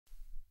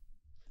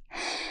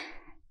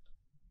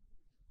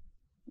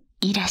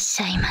いらっ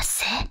しゃいま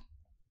せ。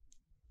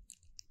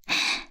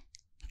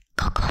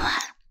ここは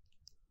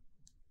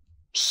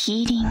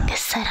ヒーリング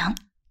サロ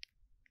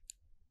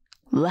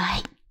ン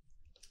Y。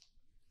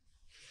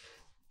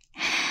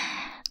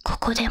 こ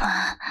こで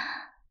は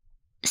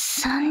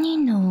3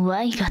人の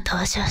Y が登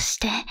場し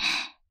て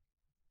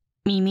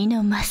耳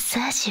のマッ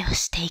サージを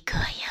していく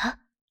わよ。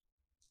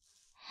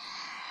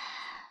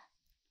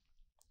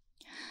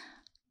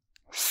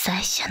最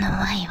初の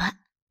Y は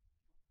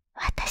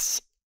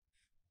私。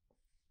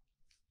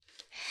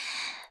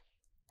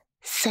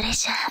それ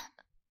じゃあ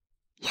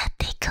やっ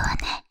ていくわ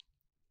ね。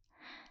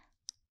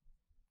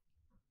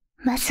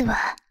まず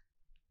は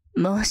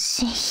問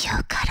診票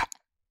から。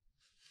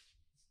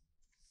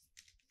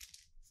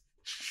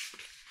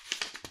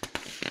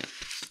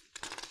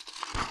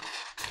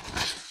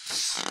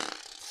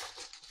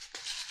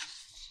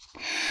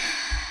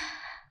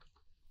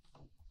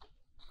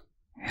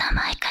名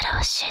前か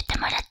ら教えて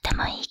もらって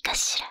もいいか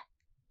しら。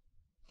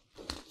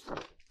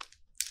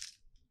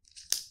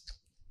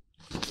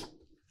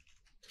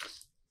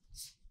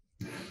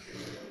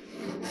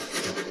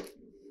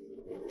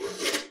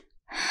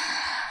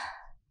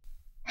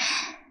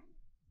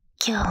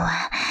今日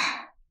は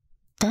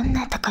どん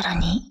なところ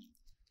に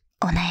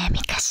お悩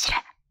みかし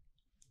ら。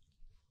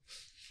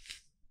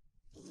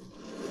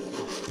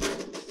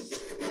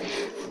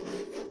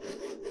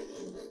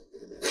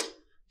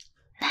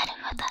なる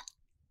ほど、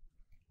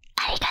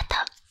ありがと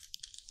う。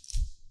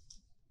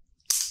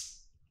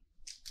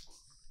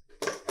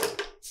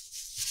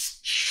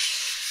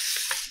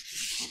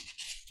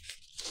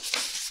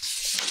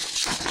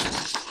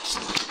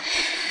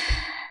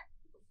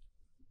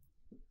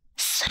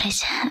それ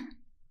じゃあ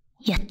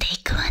やってい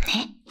くわ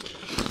ね。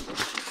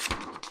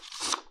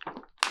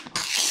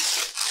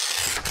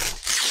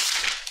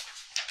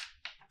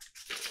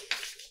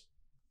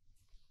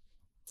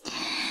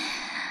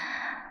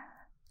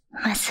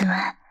まず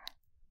は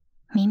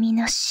耳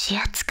の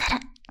指圧から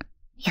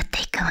やっ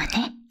ていくわ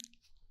ね。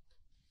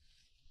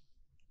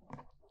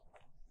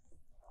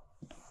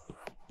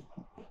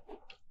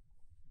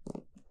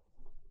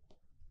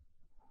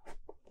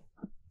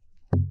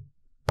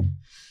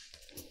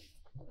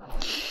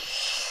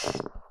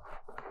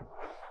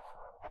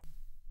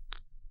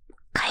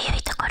かゆ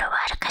いところは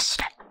あるかし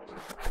ら。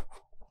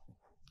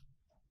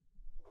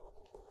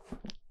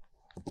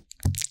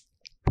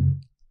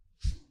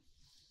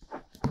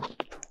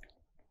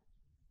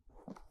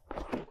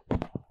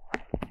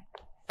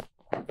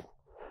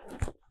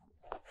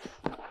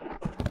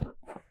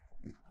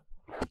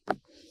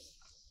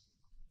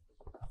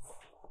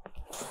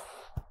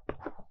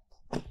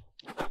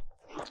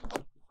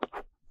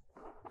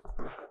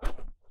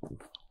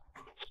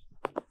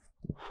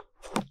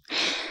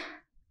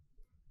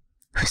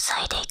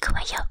塞いでいく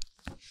わよ。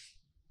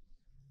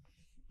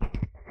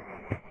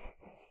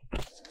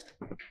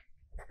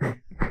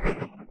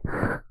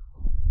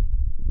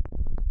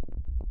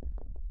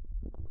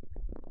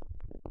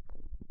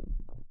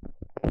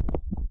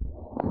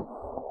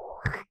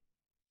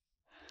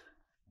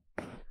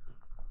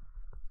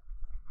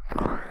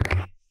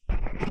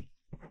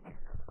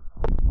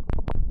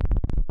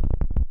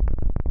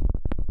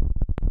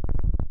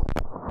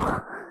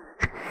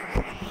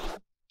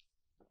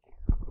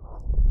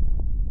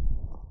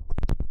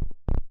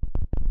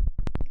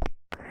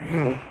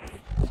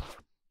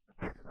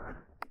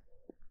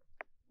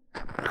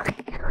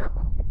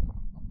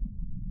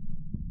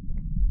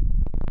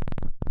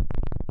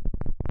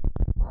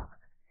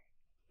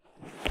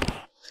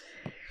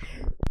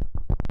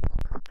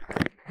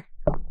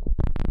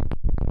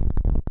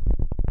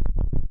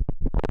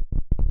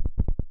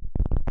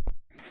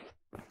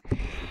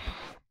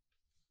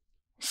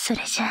そ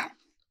れじゃあ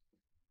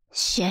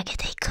仕上げ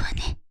ていくわ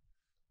ね。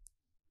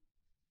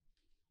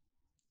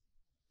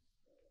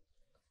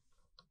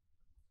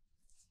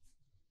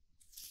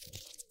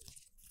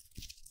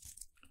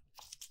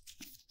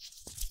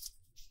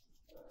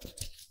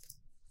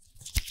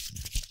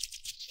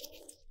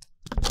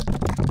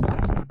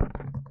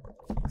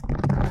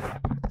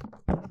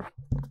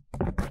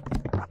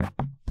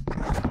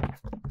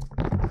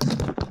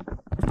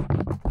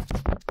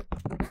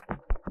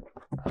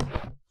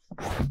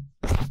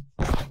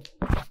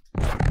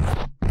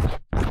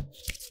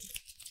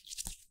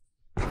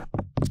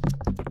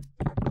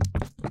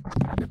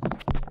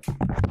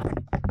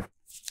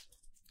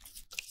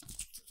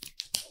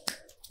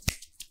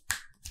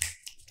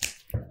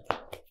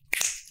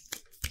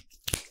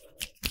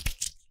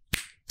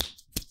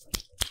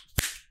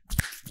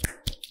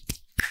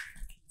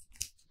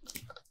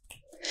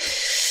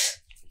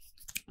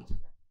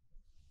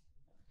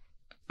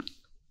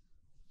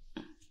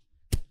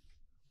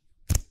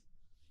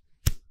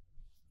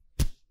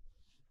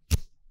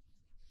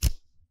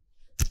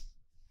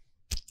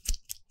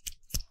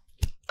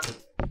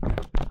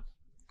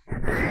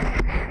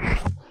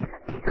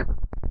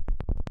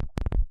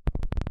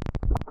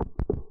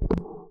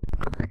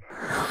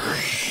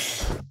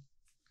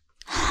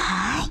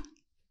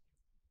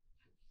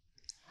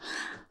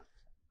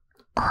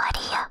終わり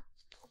よ。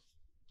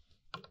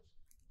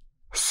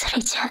そ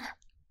れじゃあ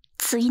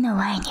次の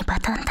Y にバ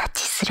トンタッ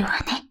チするわ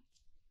ね。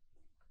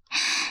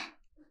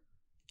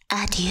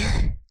アデュ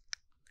ー。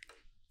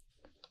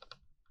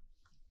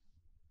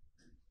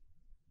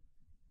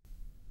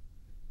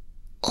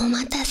お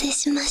待たせ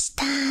しまし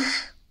た。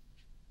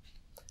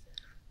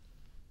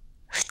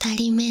2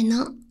人目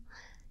の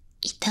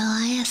伊藤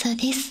彩沙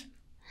です。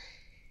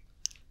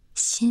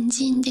新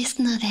人で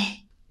すので、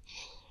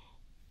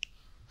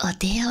お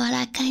手柔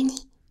らかによ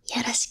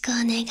ろしくお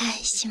願い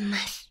しま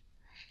す。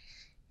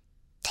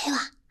では、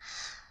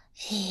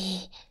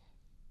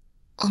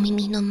お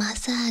耳のマッ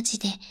サージ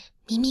で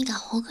耳が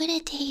ほぐ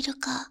れている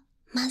か、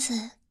まず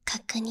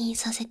確認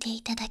させて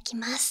いただき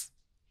ます。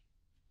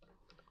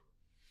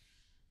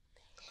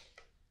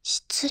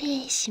失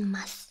礼し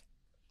ます。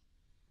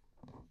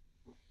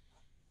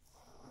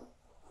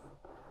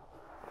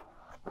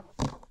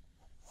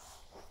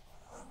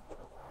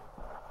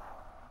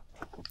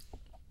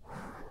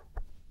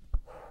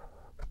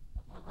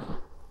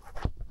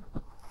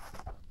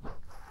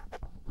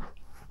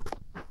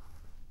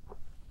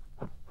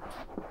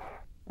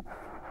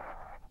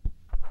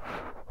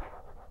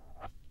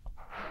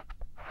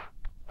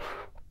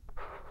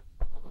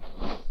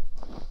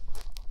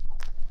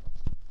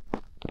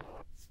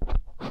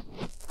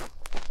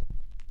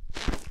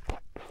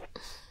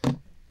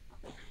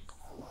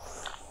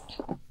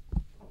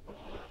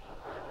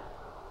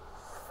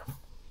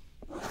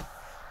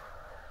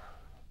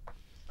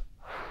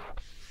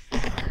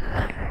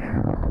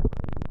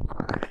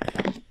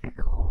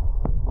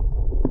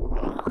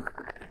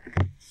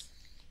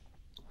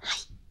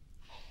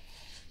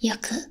よ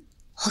く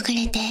ほぐ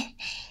れて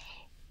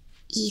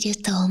い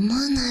ると思う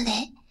ので、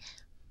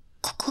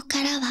ここ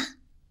からは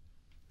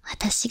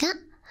私が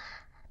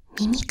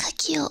耳か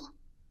きを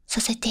さ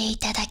せてい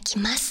ただき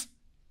ます。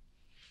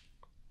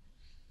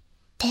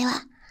で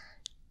は、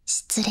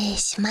失礼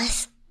しま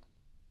す。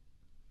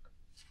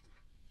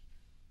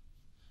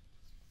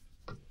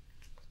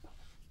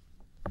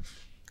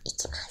い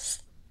きま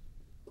す。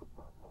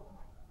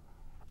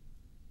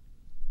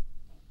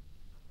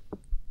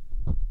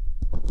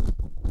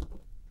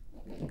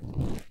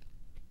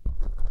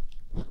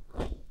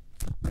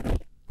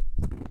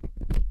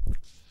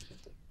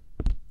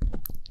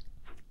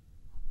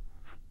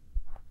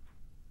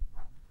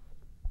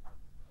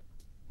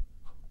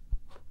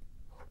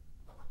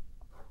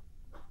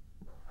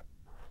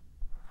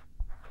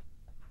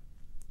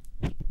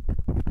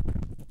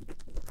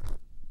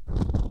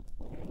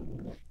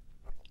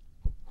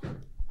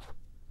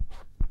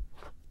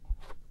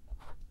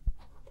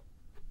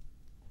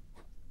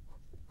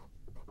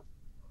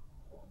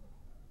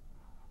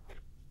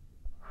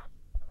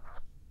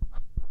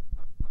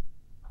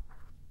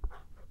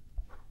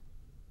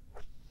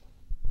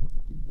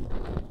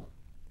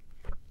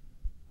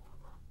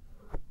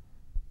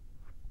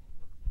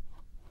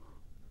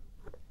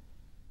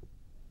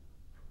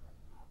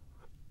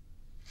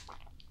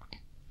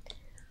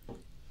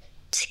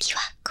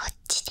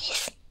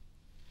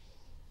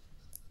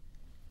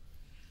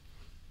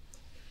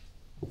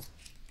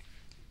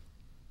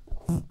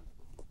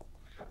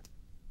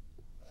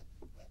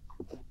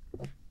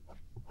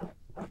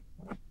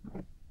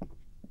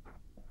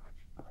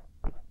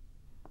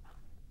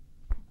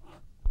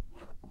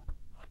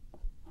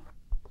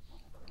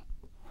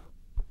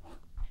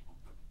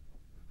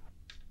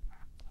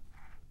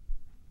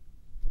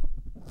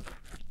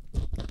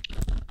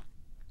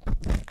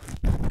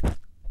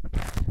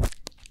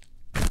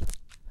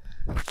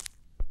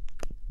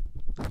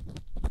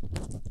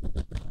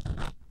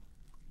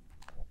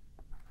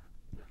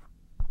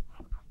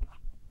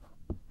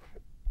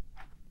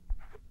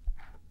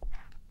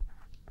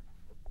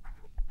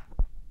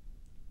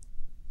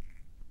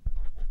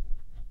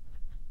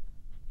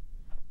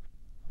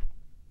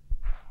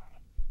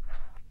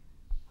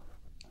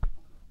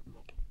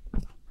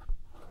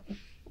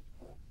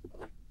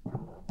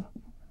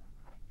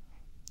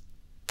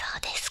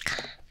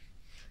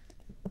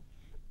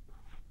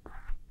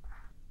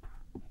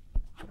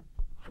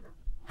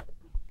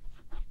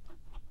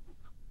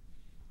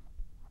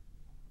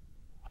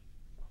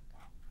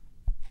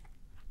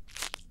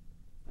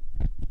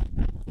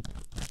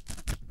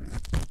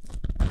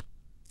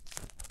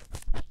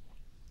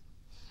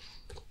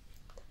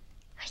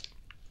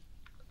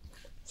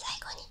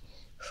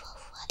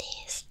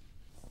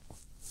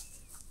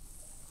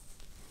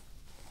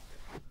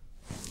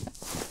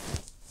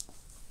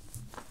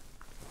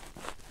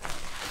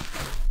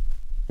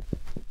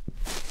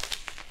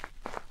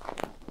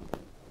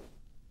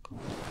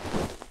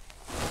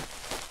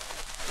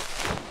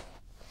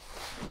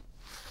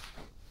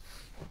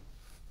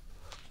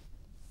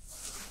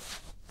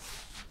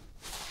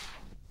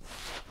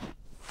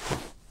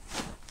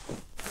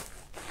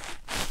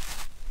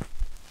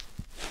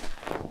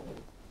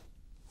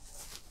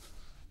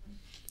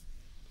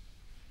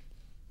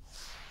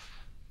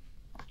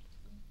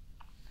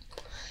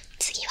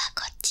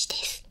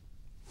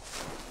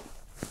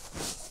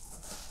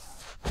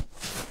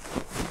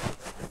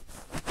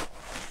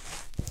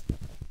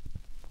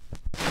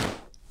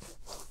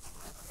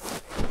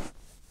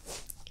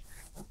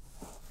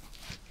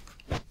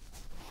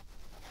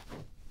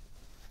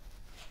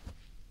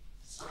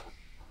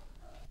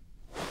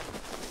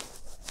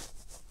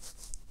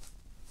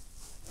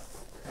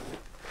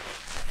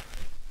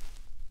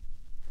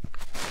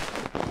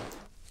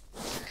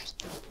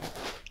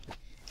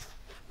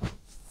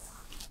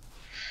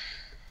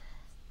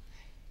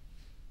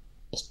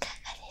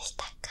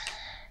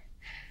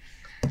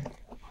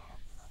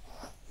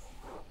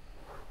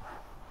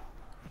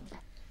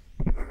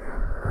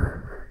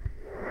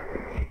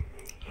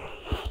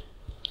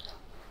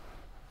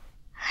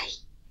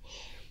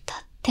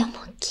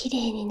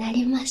麗にな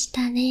りまし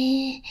た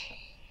ね。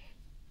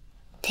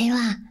で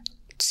は、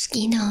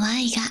次の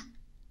Y が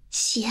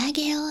仕上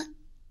げを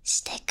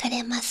してく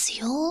れます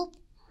よ。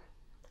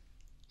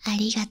あ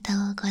りがと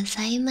うご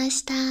ざいま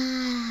した。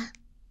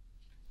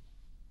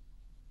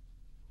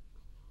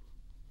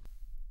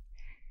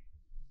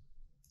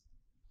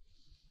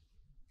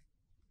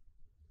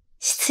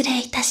失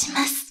礼いたし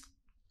ます。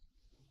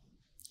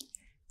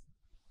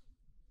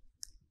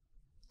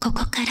こ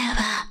こから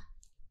は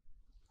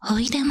オ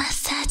イルマッ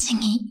サージ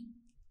に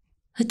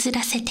移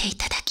らせてい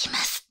ただきま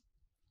す。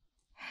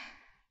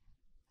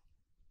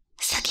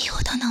先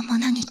ほどのも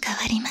のに代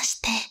わりま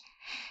して、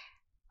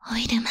オ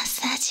イルマッ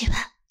サージは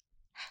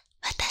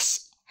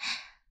私、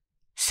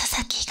佐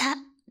々木が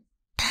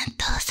担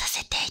当さ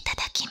せていた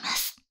だきま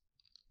す。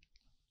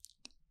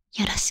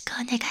よろしくお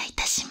願いい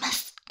たしま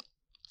す。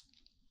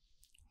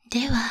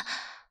では、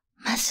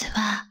まず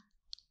は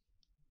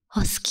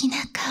お好きな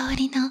香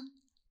りの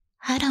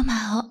アロ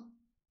マを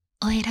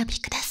お選び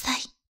くださ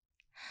い。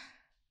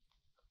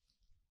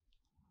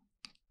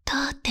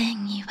当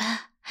店に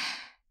は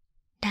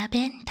ラ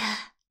ベンダー、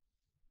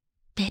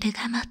ベル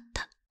ガモッ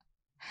ト、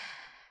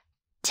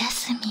ジャ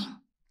スミ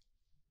ン、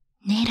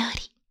ネロ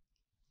リ、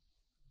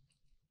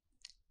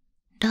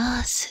ロ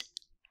ーズ、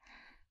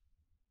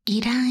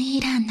イラ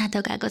ンな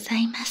どがござ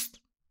います。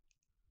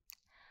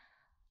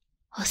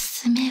おす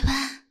すめは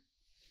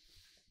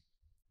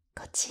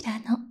こちら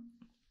の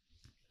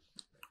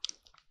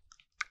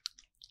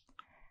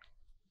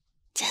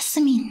ジャ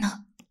スミンの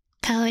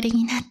香り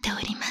になってお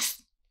ります。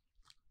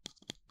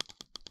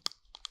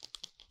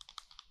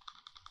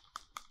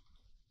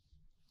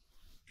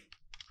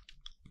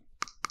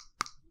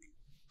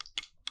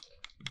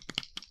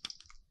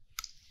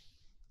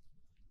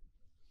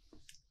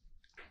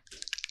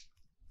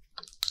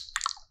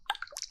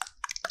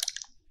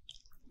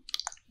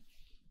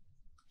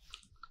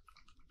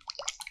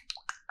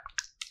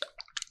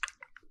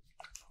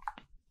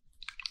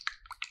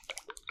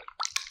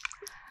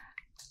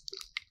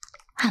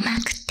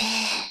甘くて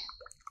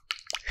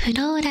フ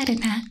ローラル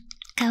な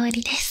香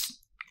りで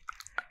す。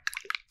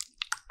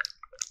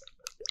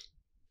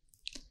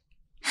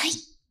はい。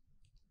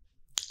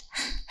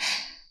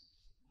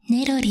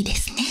ネロリで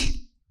すね。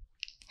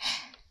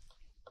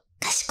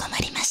かしこま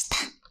りました。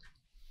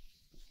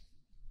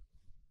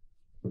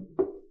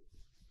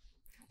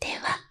で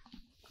は、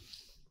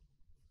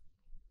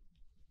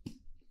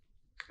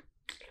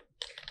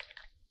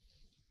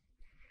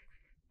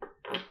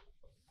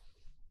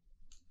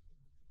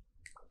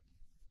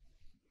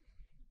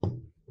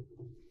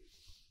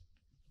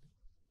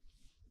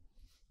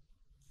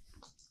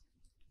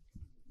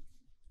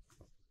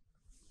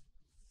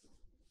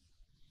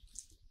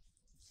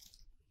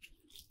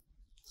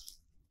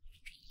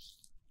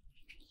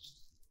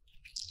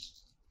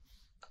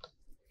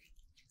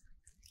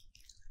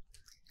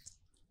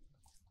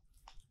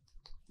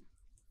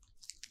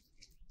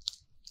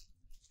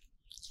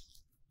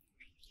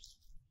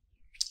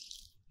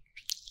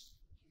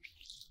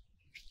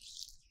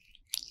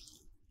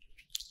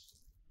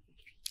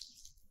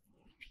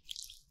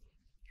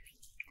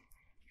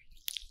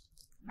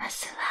ま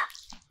ずは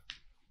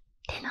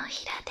手の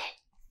ひらで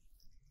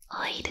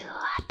オイルを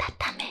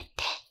温め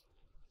て、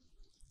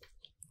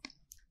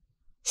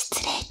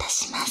失礼いた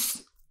しま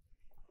す。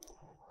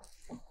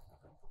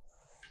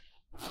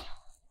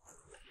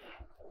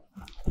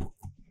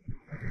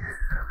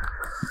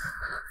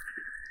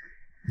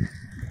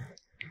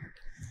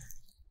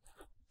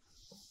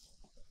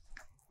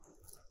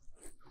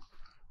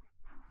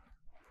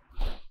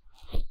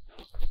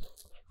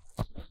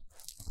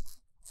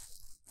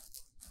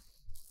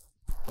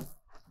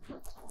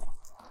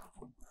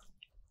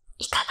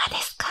いかが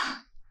ですか？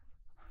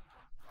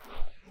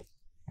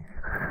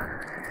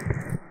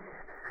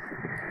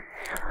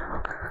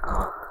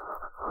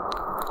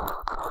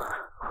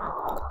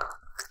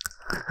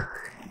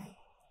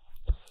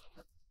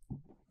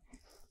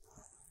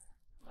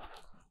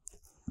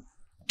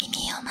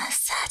耳をマッ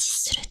サージ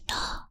すると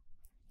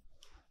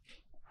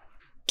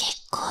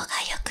血行が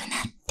良く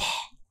なって、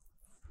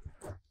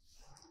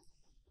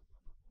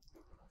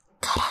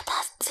体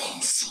全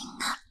身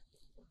が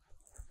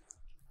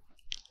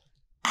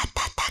暖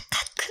か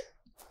く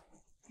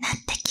なっ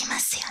てきま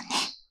すよね。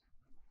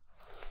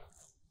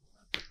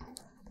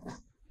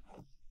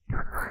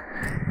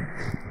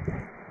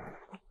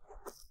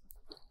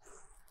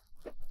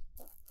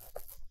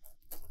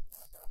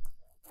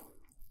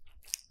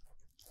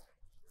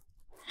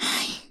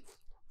はい。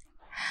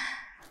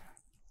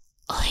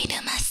オイ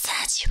ルマッサ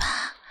ージは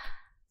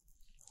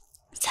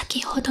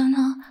先ほどの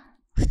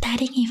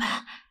2人に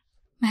は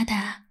ま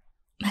だ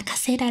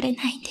任せられ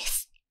ないんで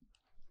す。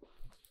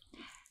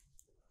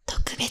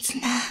特別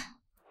な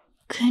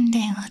訓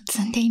練を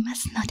積んでいま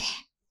すので。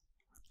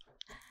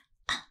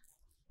あ、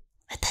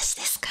私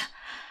ですか。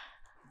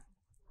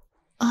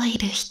オイ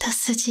ル一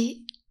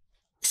筋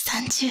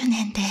30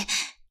年で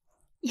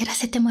やら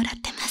せてもらっ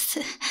てます。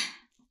あ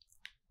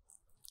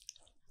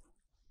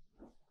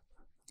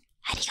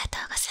りがと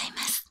うございま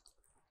す。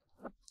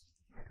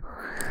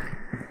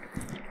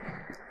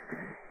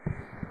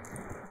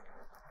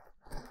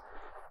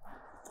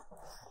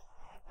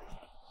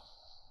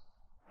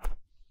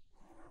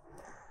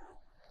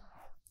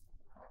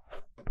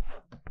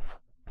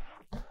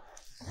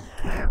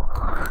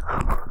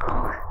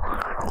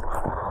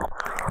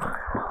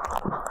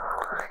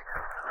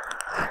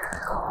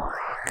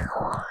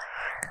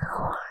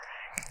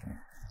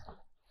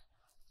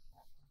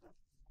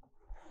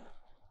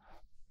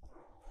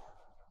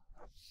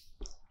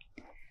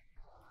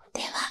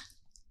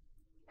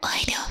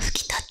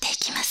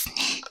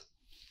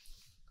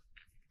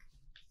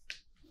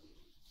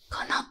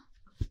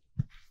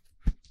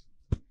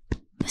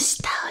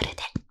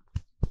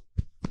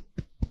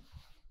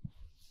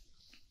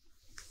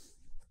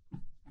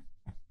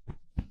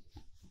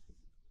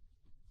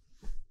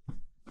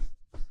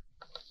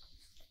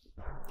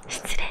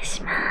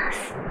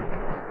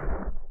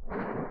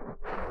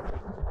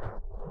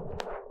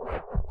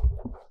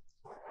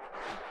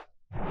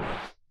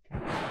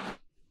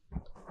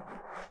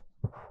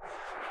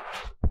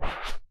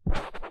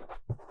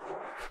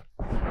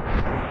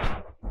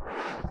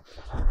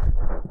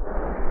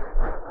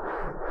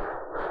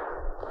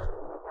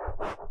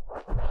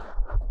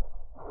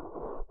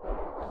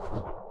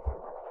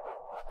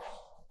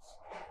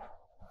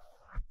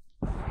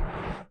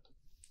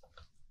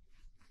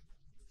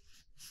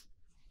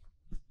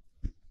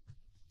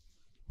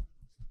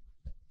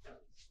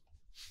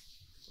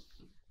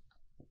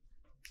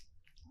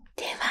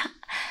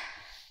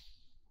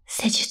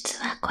施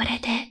術はこれ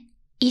で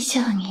以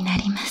上にな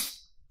りま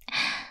す。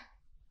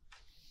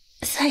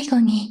最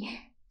後に、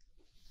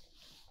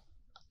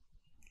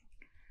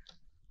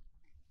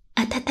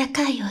温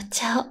かいお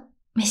茶を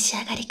召し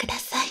上がりくだ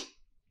さい。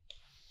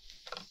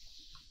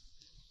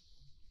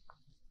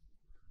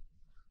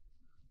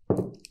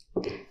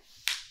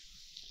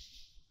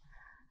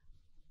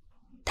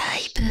だい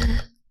ぶ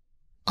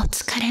お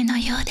疲れの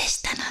ようで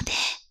したので、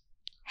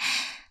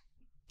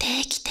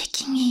定期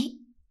的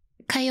に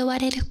通わ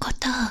れるこ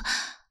とを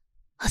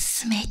お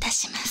勧めいた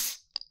しま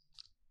す。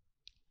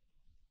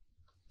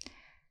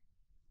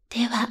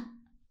では、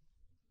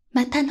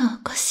またの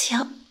お越し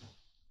を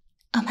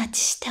お待ち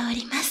してお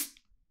ります。